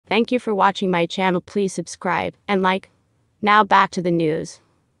Thank you for watching my channel. Please subscribe and like. Now back to the news.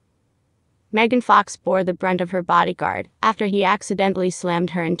 Megan Fox bore the brunt of her bodyguard after he accidentally slammed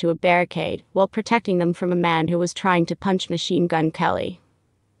her into a barricade while protecting them from a man who was trying to punch Machine Gun Kelly.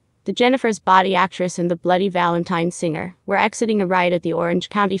 The Jennifer's Body actress and the Bloody Valentine singer were exiting a ride at the Orange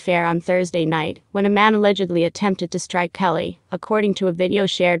County Fair on Thursday night when a man allegedly attempted to strike Kelly, according to a video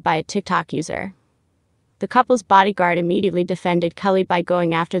shared by a TikTok user. The couple's bodyguard immediately defended Kelly by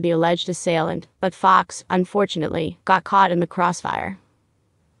going after the alleged assailant, but Fox, unfortunately, got caught in the crossfire.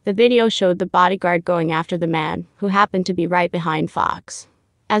 The video showed the bodyguard going after the man, who happened to be right behind Fox.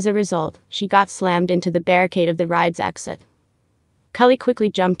 As a result, she got slammed into the barricade of the ride's exit. Kelly quickly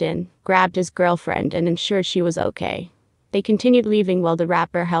jumped in, grabbed his girlfriend and ensured she was okay. They continued leaving while the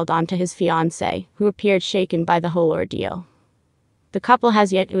rapper held on to his fiancée, who appeared shaken by the whole ordeal. The couple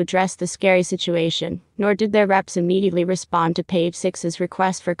has yet to address the scary situation, nor did their reps immediately respond to Page Six's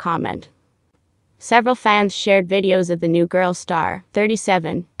request for comment. Several fans shared videos of the new girl star,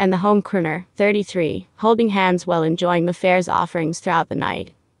 37, and the home crooner, 33, holding hands while enjoying the fair's offerings throughout the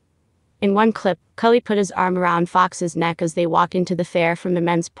night. In one clip, Kelly put his arm around Fox's neck as they walked into the fair from the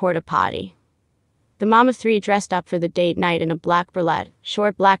men's porta-potty. The mom of three dressed up for the date night in a black bralette,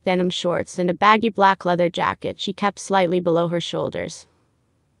 short black denim shorts and a baggy black leather jacket she kept slightly below her shoulders.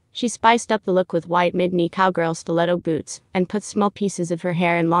 She spiced up the look with white mid-knee cowgirl stiletto boots and put small pieces of her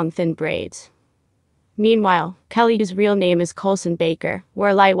hair in long thin braids. Meanwhile, Kelly, whose real name is Colson Baker,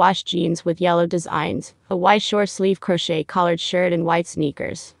 wore light-wash jeans with yellow designs, a white short-sleeve crochet collared shirt and white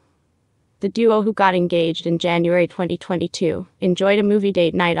sneakers. The duo, who got engaged in January 2022, enjoyed a movie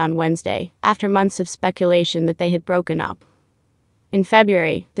date night on Wednesday, after months of speculation that they had broken up. In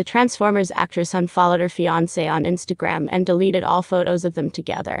February, the Transformers actress unfollowed her fiancé on Instagram and deleted all photos of them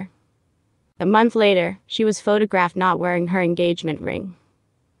together. A month later, she was photographed not wearing her engagement ring.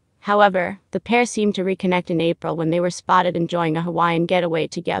 However, the pair seemed to reconnect in April when they were spotted enjoying a Hawaiian getaway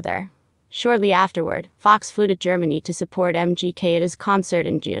together. Shortly afterward, Fox flew to Germany to support MGK at his concert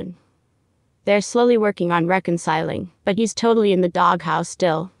in June. They're slowly working on reconciling, but he's totally in the doghouse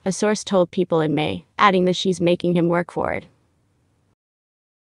still, a source told People in May, adding that she's making him work for it.